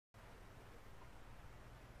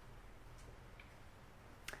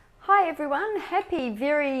everyone, happy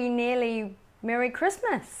very nearly Merry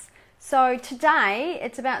Christmas. So today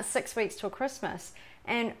it's about 6 weeks till Christmas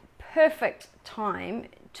and perfect time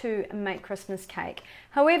to make Christmas cake.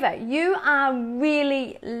 However, you are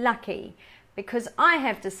really lucky because I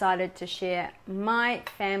have decided to share my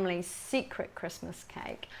family's secret Christmas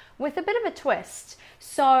cake with a bit of a twist.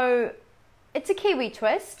 So it's a Kiwi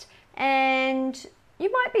twist and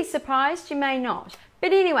you might be surprised, you may not.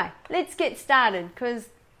 But anyway, let's get started because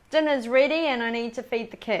dinner's ready and I need to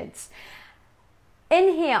feed the kids. In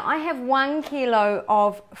here I have 1 kilo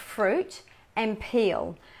of fruit and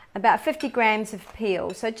peel, about 50 grams of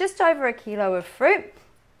peel, so just over a kilo of fruit.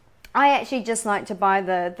 I actually just like to buy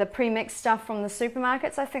the pre-mixed stuff from the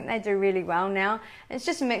supermarkets. I think they do really well now. It's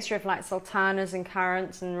just a mixture of like sultanas and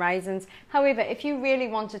currants and raisins. However, if you really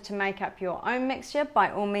wanted to make up your own mixture,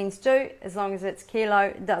 by all means do, as long as it's kilo,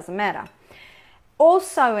 it doesn't matter.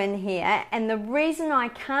 Also in here, and the reason I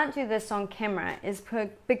can't do this on camera is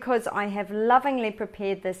because I have lovingly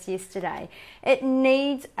prepared this yesterday. It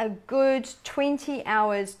needs a good 20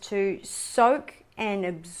 hours to soak and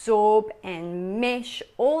absorb and mesh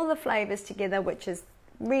all the flavors together, which is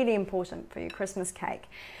really important for your Christmas cake.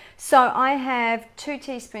 So I have 2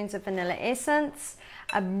 teaspoons of vanilla essence,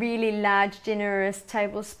 a really large generous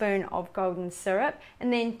tablespoon of golden syrup,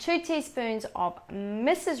 and then 2 teaspoons of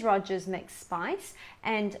Mrs. Rogers mixed spice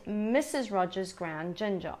and Mrs. Rogers ground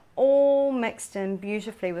ginger, all mixed in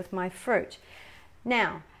beautifully with my fruit.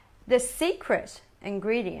 Now, the secret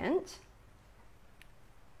ingredient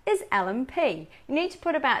is LMP. You need to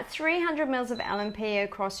put about 300 mils of LMP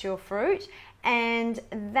across your fruit, and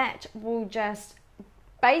that will just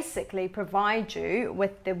basically provide you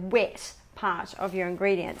with the wet part of your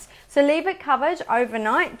ingredients. So leave it covered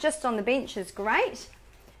overnight, just on the bench is great.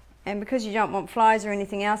 And because you don't want flies or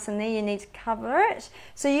anything else in there, you need to cover it.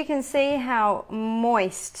 So you can see how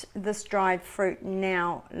moist this dried fruit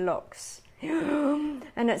now looks.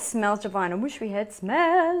 And it smells divine. I wish we had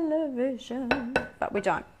smell-o-vision, but we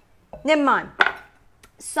don't. Never mind.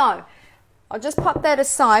 So I'll just pop that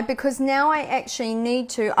aside because now I actually need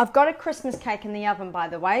to, I've got a Christmas cake in the oven, by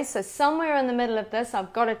the way, so somewhere in the middle of this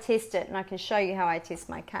I've got to test it and I can show you how I test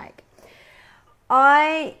my cake.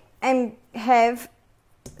 I have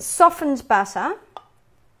softened butter,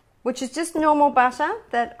 which is just normal butter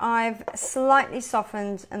that I've slightly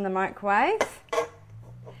softened in the microwave.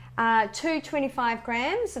 225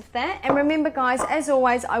 grams of that, and remember guys, as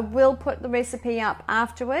always, I will put the recipe up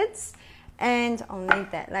afterwards and I'll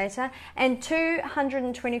need that later, and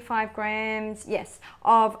 225 grams, yes,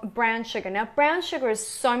 of brown sugar. Now brown sugar is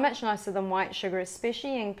so much nicer than white sugar,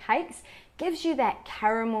 especially in cakes. Gives you that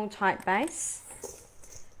caramel type base,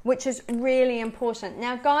 which is really important.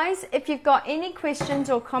 Now guys, if you've got any questions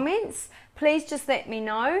or comments, please just let me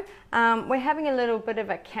know. We're having a little bit of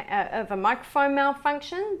a microphone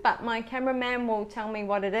malfunction, but my cameraman will tell me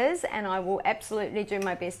what it is and I will absolutely do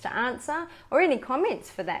my best to answer, or any comments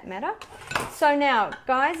for that matter. So now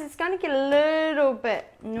guys, it's going to get a little bit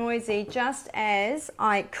noisy just as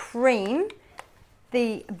I cream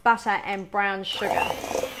the butter and brown sugar.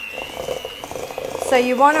 So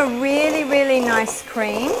you want a really, really nice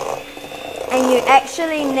cream, and you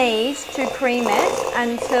actually need to cream it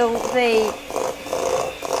until the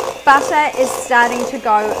butter is starting to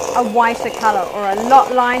go a whiter colour, or a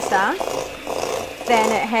lot lighter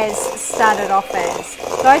than it has started off as.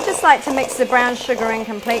 So I just like to mix the brown sugar in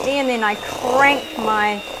completely and then I crank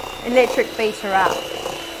my electric beater up.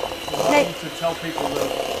 You're welcome to tell people the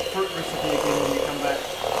fruit recipe again when you come back.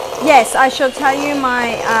 Yes, I shall tell you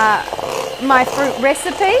my fruit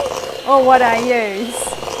recipe, or what I use.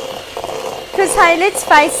 Because hey, let's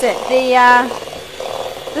face it,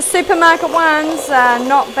 the supermarket ones are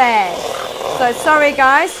not bad. So sorry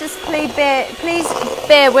guys, just please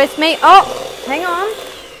bear with me. Oh, hang on.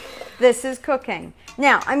 This is cooking.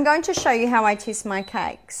 Now I'm going to show you how I test my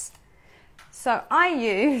cakes. So I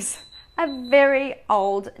use a very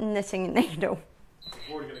old knitting needle.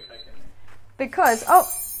 We've already got a cake in there. Because, oh,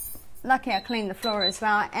 lucky I cleaned the floor as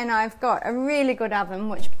well, and I've got a really good oven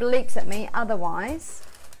which bleeps at me otherwise.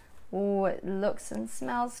 Oh, it looks and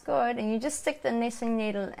smells good. And you just stick the knitting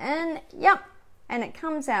needle in, yep, and it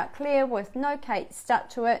comes out clear with no cake stuck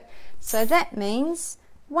to it. So that means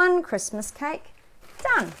 1 Christmas cake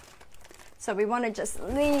done. So we want to just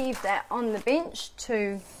leave that on the bench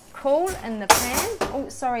to cool in the pan. Oh,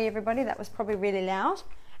 sorry everybody, that was probably really loud.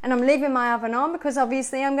 And I'm leaving my oven on because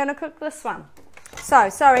obviously I'm going to cook this one. So,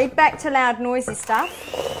 sorry, back to loud noisy stuff.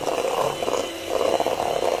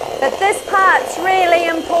 But this part's really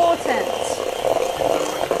important.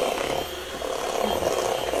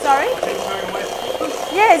 Sorry?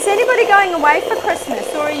 Yeah, is anybody going away for Christmas,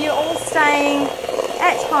 or are you all staying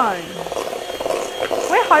at home?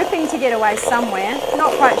 We're hoping to get away somewhere.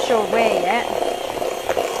 Not quite sure where yet.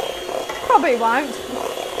 Probably won't.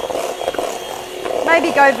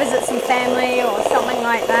 Maybe go visit some family or something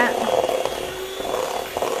like that.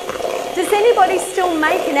 Does anybody still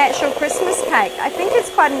make an actual Christmas cake? I think it's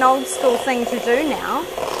quite an old school thing to do now.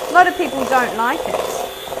 A lot of people don't like it.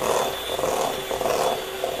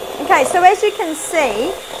 Okay, so as you can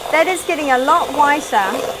see, that is getting a lot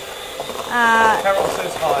whiter. Carol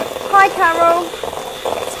says hi. Hi, Carol.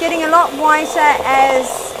 It's getting a lot whiter as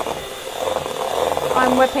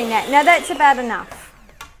I'm whipping that. Now that's about enough.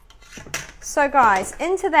 So guys,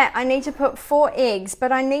 into that I need to put 4 eggs,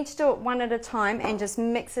 but I need to do it one at a time and just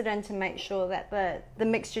mix it in to make sure that the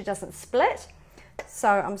mixture doesn't split. So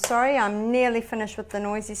I'm sorry, I'm nearly finished with the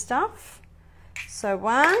noisy stuff. So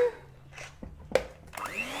 1.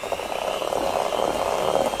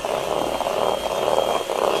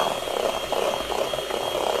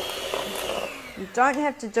 You don't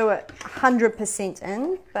have to do it 100%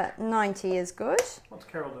 in, but 90 is good. What's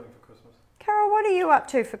Carol doing for Christmas? Carol, what are you up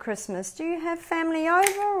to for Christmas? Do you have family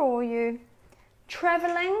over, or are you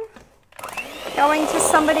travelling? Going to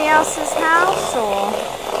somebody else's house, or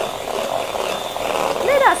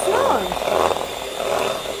let us know.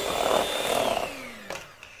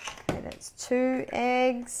 Okay, that's 2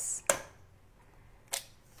 eggs.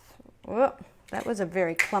 Whoop. That was a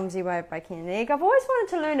very clumsy way of breaking an egg. I've always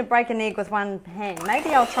wanted to learn to break an egg with one hand.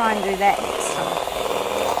 Maybe I'll try and do that next time.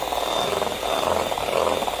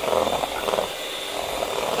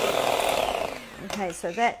 Okay,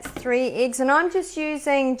 so that's 3 eggs, and I'm just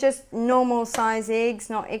using just normal size eggs,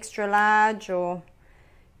 not extra large or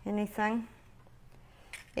anything.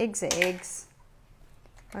 Eggs are eggs.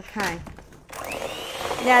 Okay.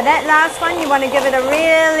 Now that last one, you want to give it a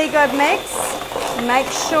really good mix. Make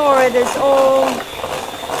sure it is all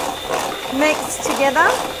mixed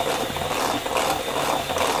together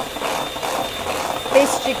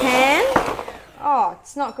best you can. Oh,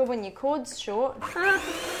 it's not good when your cord's short.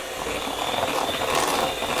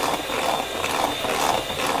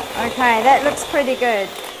 Okay, that looks pretty good.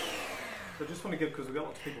 So I just want to give, because we've got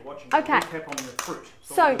lots of people watching, okay, a recap on the fruit.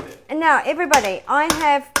 So now everybody,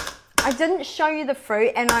 I didn't show you the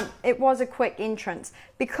fruit, and it was a quick entrance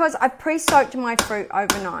because I pre-soaked my fruit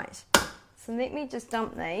overnight. So let me just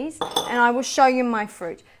dump these and I will show you my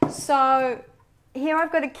fruit. So here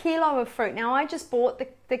I've got 1 kilo of fruit. Now I just bought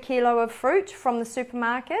the kilo of fruit from the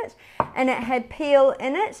supermarket, and it had peel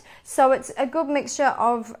in it. So it's a good mixture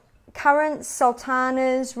of currants,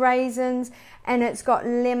 sultanas, raisins, and it's got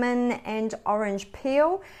lemon and orange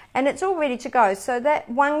peel, and it's all ready to go. So that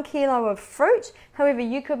 1 kilo of fruit, however,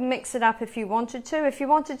 you could mix it up if you wanted to. If you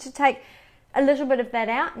wanted to take a little bit of that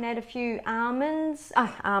out and add a few almonds,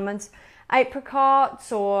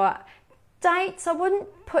 apricots or dates, I wouldn't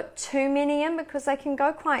put too many in because they can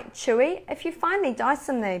go quite chewy. If you finely dice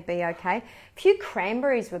them, they'd be okay. A few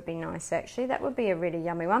cranberries would be nice actually. That would be a really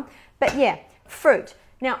yummy one. But yeah, fruit.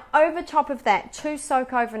 Now over top of that, to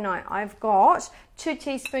soak overnight, I've got 2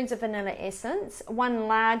 teaspoons of vanilla essence, 1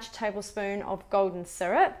 large tablespoon of golden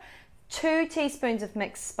syrup, 2 teaspoons of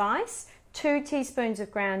mixed spice, 2 teaspoons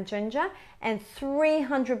of ground ginger, and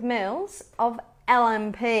 300 mils of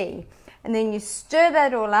LMP. And then you stir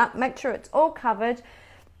that all up, make sure it's all covered,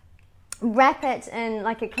 wrap it in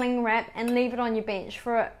like a cling wrap and leave it on your bench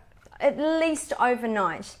for at least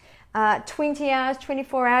overnight. 20 hours,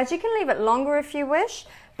 24 hours. You can leave it longer if you wish,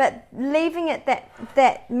 but leaving it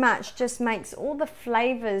that much just makes all the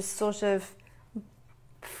flavors sort of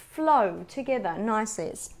flow together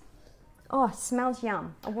nicely. Oh, it smells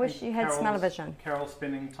yum. I wish you had smell-o-vision. Carol's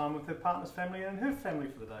spending time with her partner's family and her family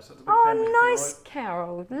for the day, so it's a big family. Oh, nice,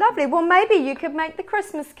 Carol. Lovely. Well, maybe you could make the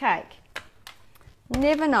Christmas cake.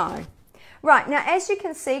 Never know. Right, now as you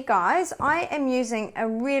can see, guys, I am using a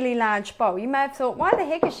really large bowl. You may have thought, why the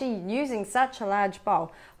heck is she using such a large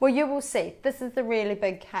bowl? Well, you will see. This is the really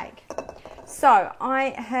big cake. So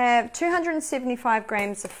I have 275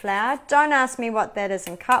 grams of flour. Don't ask me what that is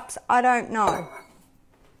in cups. I don't know.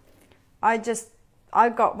 I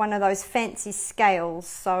got one of those fancy scales,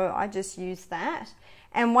 so I just use that.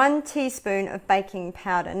 And 1 teaspoon of baking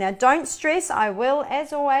powder. Now don't stress, I will,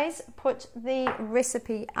 as always, put the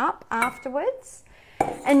recipe up afterwards.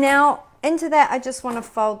 And now into that I just want to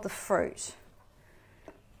fold the fruit.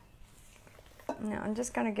 Now I'm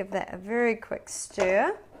just going to give that a very quick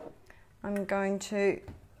stir. I'm going to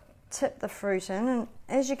tip the fruit in, and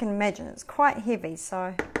as you can imagine it's quite heavy, so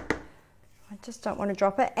I just don't want to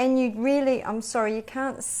drop it. And you really, I'm sorry you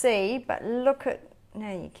can't see, but look at,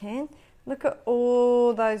 now you can. Look at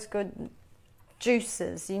all those good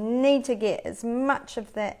juices. You need to get as much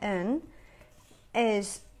of that in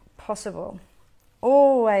as possible.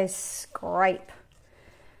 Always scrape.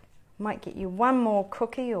 Might get you one more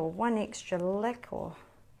cookie or one extra lick, or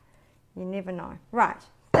you never know. Right,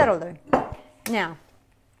 that'll do. Now,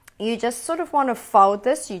 you just sort of want to fold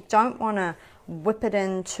this. You don't want to whip it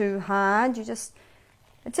in too hard.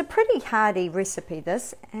 It's a pretty hardy recipe,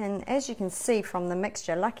 this, and as you can see from the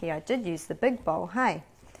mixture, lucky I did use the big bowl, hey?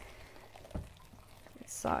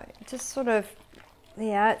 So, just sort of,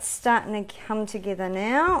 yeah, it's starting to come together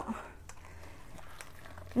now.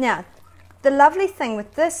 Now, the lovely thing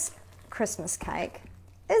with this Christmas cake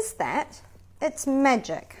is that it's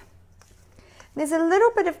magic. There's a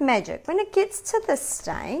little bit of magic. When it gets to this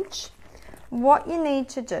stage, what you need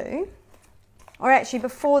to do, or actually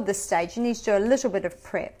before this stage, you need to do a little bit of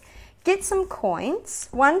prep. Get some coins,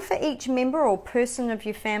 one for each member or person of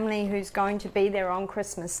your family who's going to be there on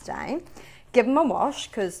Christmas Day. Give them a wash,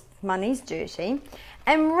 because money's dirty,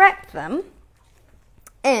 and wrap them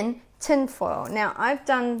in tin foil. Now, I've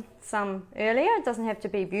done some earlier. It doesn't have to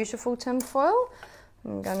be beautiful tin foil.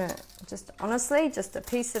 I'm going to just a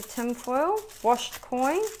piece of tin foil, washed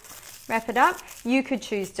coin, wrap it up. You could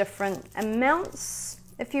choose different amounts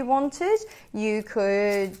if you wanted. You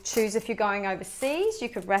could choose, if you're going overseas, you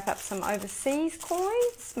could wrap up some overseas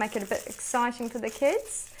coins, make it a bit exciting for the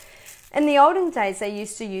kids. In the olden days, they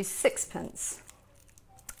used to use sixpence.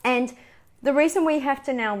 And the reason we have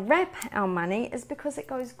to now wrap our money is because it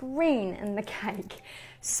goes green in the cake.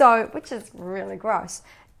 So, which is really gross.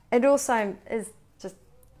 It also is just,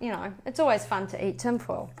 you know, it's always fun to eat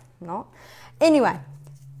tinfoil, not? Anyway,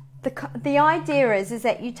 the idea is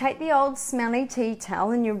that you take the old smelly tea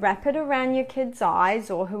towel and you wrap it around your kid's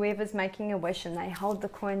eyes, or whoever's making a wish, and they hold the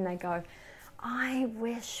coin and they go, I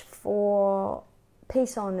wish for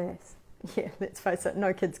peace on earth. Yeah, let's face it,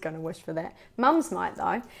 no kid's going to wish for that. Mums might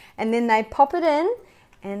though. And then they pop it in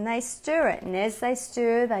and they stir it. And as they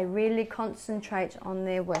stir, they really concentrate on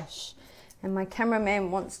their wish. And my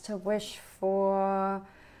cameraman wants to wish for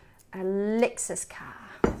a Lexus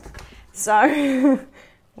car. So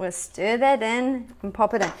we'll stir that in and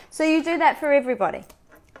pop it in. So you do that for everybody.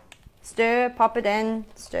 Stir, pop it in,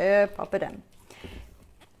 stir, pop it in.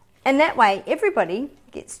 And that way everybody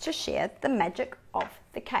gets to share the magic of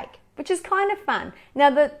the cake, which is kind of fun. Now,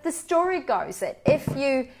 the story goes that if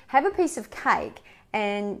you have a piece of cake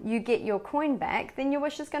and you get your coin back, then your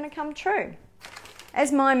wish is going to come true.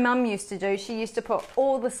 As my mum used to do, she used to put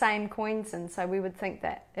all the same coins in, so we would think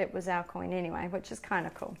that it was our coin anyway, which is kind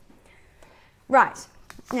of cool. Right,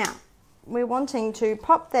 now, we're wanting to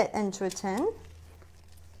pop that into a tin.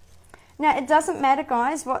 Now, it doesn't matter,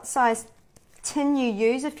 guys, what size tin you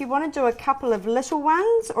use. If you want to do a couple of little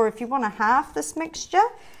ones, or if you want to halve this mixture,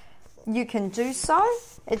 you can do so.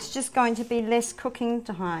 It's just going to be less cooking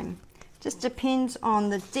time. Just depends on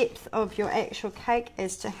the depth of your actual cake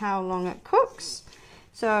as to how long it cooks.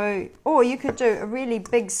 So, or you could do a really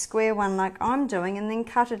big square one like I'm doing, and then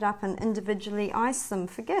cut it up and individually ice them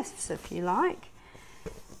for gifts if you like.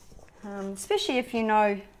 Especially if you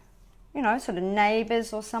know, sort of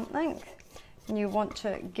neighbours or something, and you want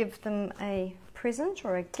to give them a present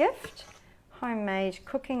or a gift. Homemade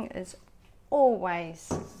cooking is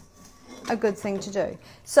always a good thing to do.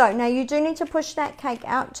 So now you do need to push that cake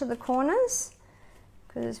out to the corners,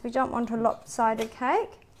 because we don't want a lopsided cake.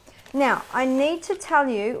 Now I need to tell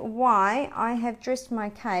you why I have dressed my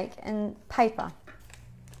cake in paper.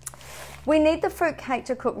 We need the fruit cake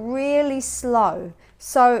to cook really slow,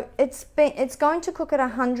 so it's going to cook at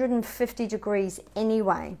 150 degrees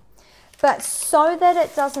anyway. But so that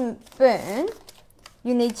it doesn't burn,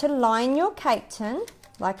 you need to line your cake tin,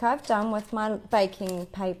 like I've done with my baking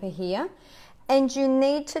paper here, and you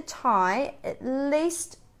need to tie at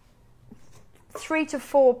least 3 to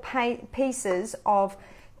 4 pieces of,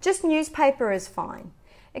 just newspaper is fine.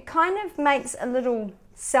 It kind of makes a little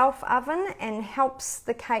self oven and helps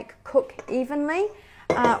the cake cook evenly,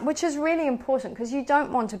 which is really important because you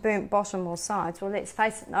don't want a burnt bottom or sides. Well, let's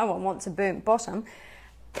face it, no one wants a burnt bottom,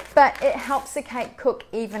 but it helps the cake cook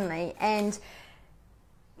evenly. And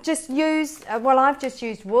just use, I've just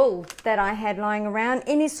used wool that I had lying around,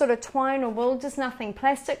 any sort of twine or wool, just nothing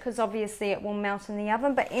plastic, because obviously it will melt in the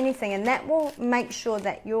oven, but anything, and that will make sure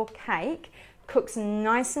that your cake cooks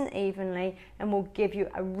nice and evenly and will give you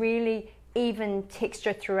a really even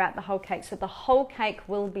texture throughout the whole cake. So the whole cake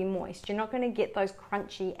will be moist. You're not going to get those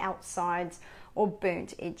crunchy outsides or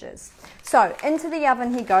burnt edges. So into the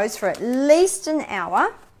oven he goes for at least an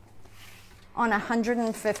hour on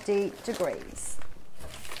 150 degrees.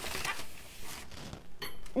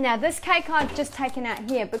 Now this cake I've just taken out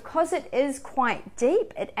here, because it is quite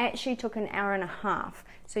deep, it actually took an hour and a half.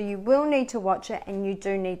 So you will need to watch it, and you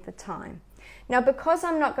do need the time. Now because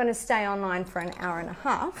I'm not going to stay online for an hour and a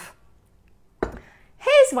half,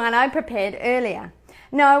 here's one I prepared earlier.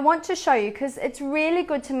 Now I want to show you, because it's really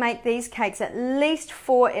good to make these cakes at least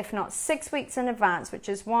 4 if not 6 weeks in advance, which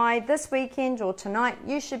is why this weekend or tonight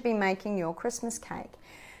you should be making your Christmas cake.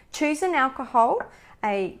 Choose an alcohol,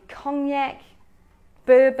 a cognac,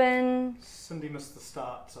 bourbon. Cindy missed the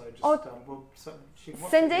start, so just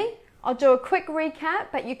Cindy, I'll do a quick recap,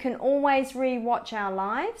 but you can always re-watch our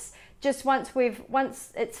lives. Just once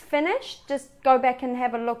it's finished, just go back and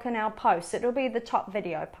have a look in our post. It'll be the top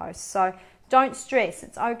video post, so don't stress.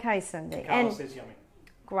 It's okay, Cindy. Carla says yummy.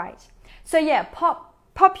 Great. So yeah,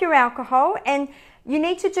 pop your alcohol, and you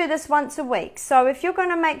need to do this once a week. So if you're going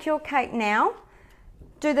to make your cake now,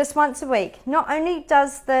 do this once a week. Not only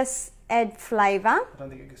does this add flavour. I don't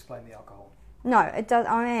think you can explain the alcohol. No, it does.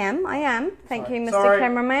 I am. Thank you, Mr. Sorry.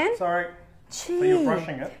 Cameraman. Sorry. Gee. So you're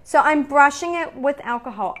brushing it? So I'm brushing it with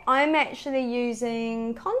alcohol. I'm actually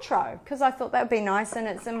using Contro because I thought that would be nice, and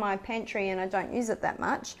it's in my pantry and I don't use it that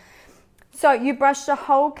much. So you brush the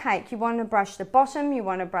whole cake. You want to brush the bottom, you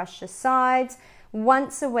want to brush the sides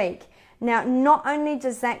once a week. Now, not only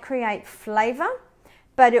does that create flavour,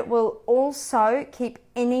 but it will also keep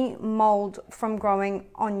any mold from growing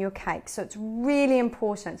on your cake. So it's really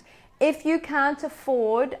important. If you can't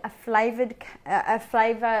afford a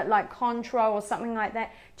flavour like Contro or something like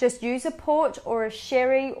that, just use a port or a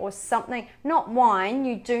sherry or something. Not wine.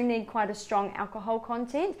 You do need quite a strong alcohol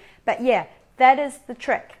content. But yeah, that is the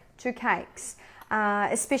trick to cakes,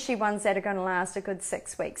 especially ones that are going to last a good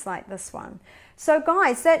 6 weeks like this one. So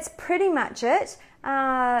guys, that's pretty much it.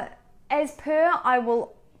 As per, I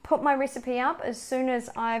will put my recipe up as soon as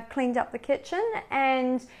I've cleaned up the kitchen,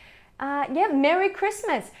 and yeah, Merry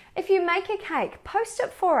Christmas. If you make a cake, post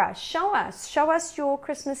it for us. Show us your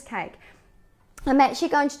Christmas cake. I'm actually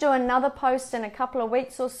going to do another post in a couple of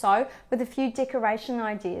weeks or so with a few decoration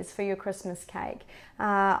ideas for your Christmas cake.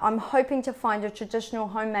 I'm hoping to find a traditional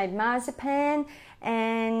homemade marzipan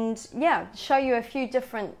and yeah, show you a few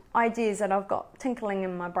different ideas that I've got tinkling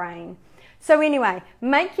in my brain. So anyway,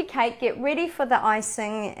 make your cake, get ready for the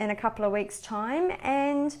icing in a couple of weeks' time,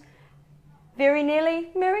 and very nearly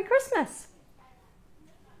Merry Christmas.